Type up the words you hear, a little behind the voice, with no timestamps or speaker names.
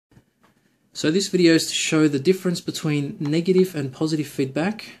So this video is to show the difference between negative and positive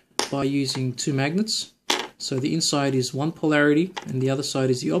feedback by using two magnets. So the inside is one polarity and the other side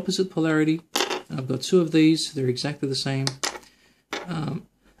is the opposite polarity. And I've got two of these, they're exactly the same.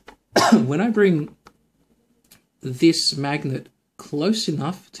 When I bring this magnet close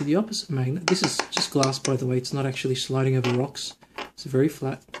enough to the opposite magnet, this is just glass by the way, it's not actually sliding over rocks, it's very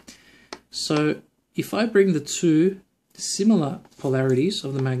flat. So if I bring the two similar polarities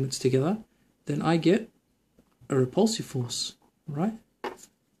of the magnets together, then I get a repulsive force, right?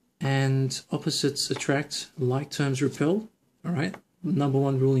 And opposites attract, like terms repel, all right? Number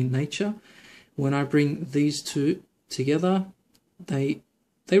one rule in nature. When I bring these two together, they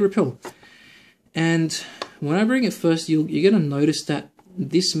repel. And when I bring it first, you're going to notice that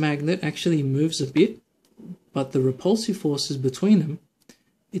this magnet actually moves a bit, but the repulsive forces between them,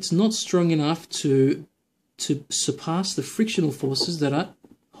 it's not strong enough to surpass the frictional forces that are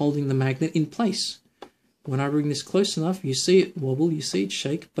holding the magnet in place. When I bring this close enough, you see it wobble, you see it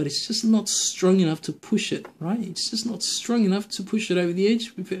shake, but it's just not strong enough to push it, right? It's just not strong enough to push it over the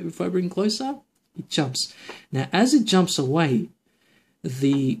edge. If I bring closer, it jumps. Now, as it jumps away,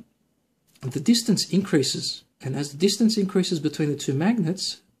 the distance increases, and as the distance increases between the two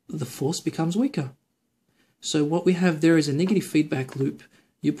magnets, the force becomes weaker. So what we have there is a negative feedback loop.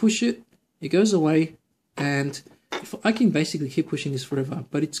 You push it, it goes away, and if I can basically keep pushing this forever,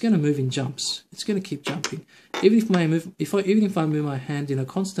 but it's going to move in jumps. It's going to keep jumping. Even if I move my hand in a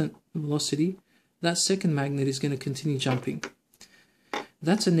constant velocity, that second magnet is going to continue jumping.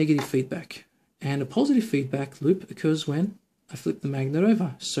 That's a negative feedback. And a positive feedback loop occurs when I flip the magnet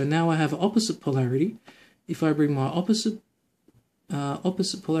over. So now I have opposite polarity. If I bring my opposite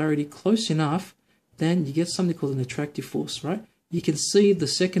polarity close enough, then you get something called an attractive force, right? You can see the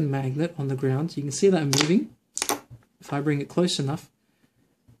second magnet on the ground. You can see that moving. If I bring it close enough,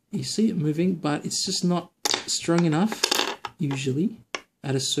 you see it moving, but it's just not strong enough, usually,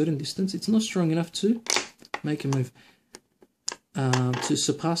 at a certain distance. It's not strong enough to make a move, to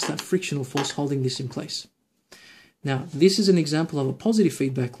surpass that frictional force holding this in place. Now, this is an example of a positive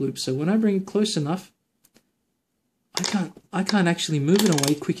feedback loop. So when I bring it close enough, I can't actually move it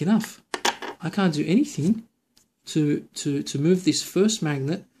away quick enough. I can't do anything to move this first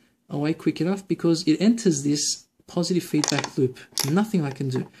magnet away quick enough because it enters this positive feedback loop. Nothing I can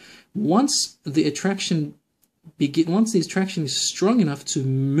do. Once the attraction is strong enough to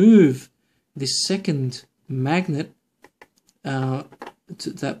move this second magnet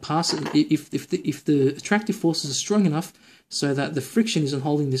that passes, if the attractive forces are strong enough so that the friction isn't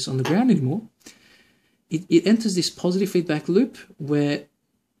holding this on the ground anymore, it enters this positive feedback loop where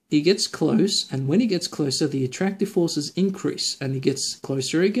it gets close, and when it gets closer, the attractive forces increase, and it gets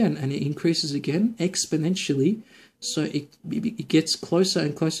closer again, and it increases again exponentially. So it gets closer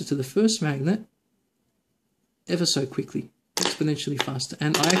and closer to the first magnet ever so quickly, exponentially faster.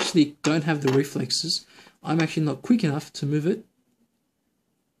 And I actually don't have the reflexes. I'm actually not quick enough to move it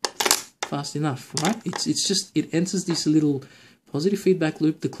fast enough, right? It's just, it enters this little positive feedback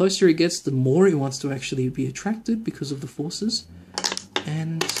loop. The closer it gets, the more it wants to actually be attracted because of the forces.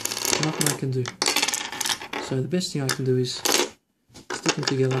 And nothing I can do. So the best thing I can do is stick them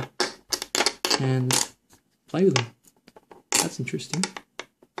together and play with them. That's interesting.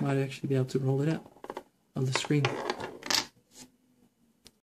 Might actually be able to roll it out on the screen.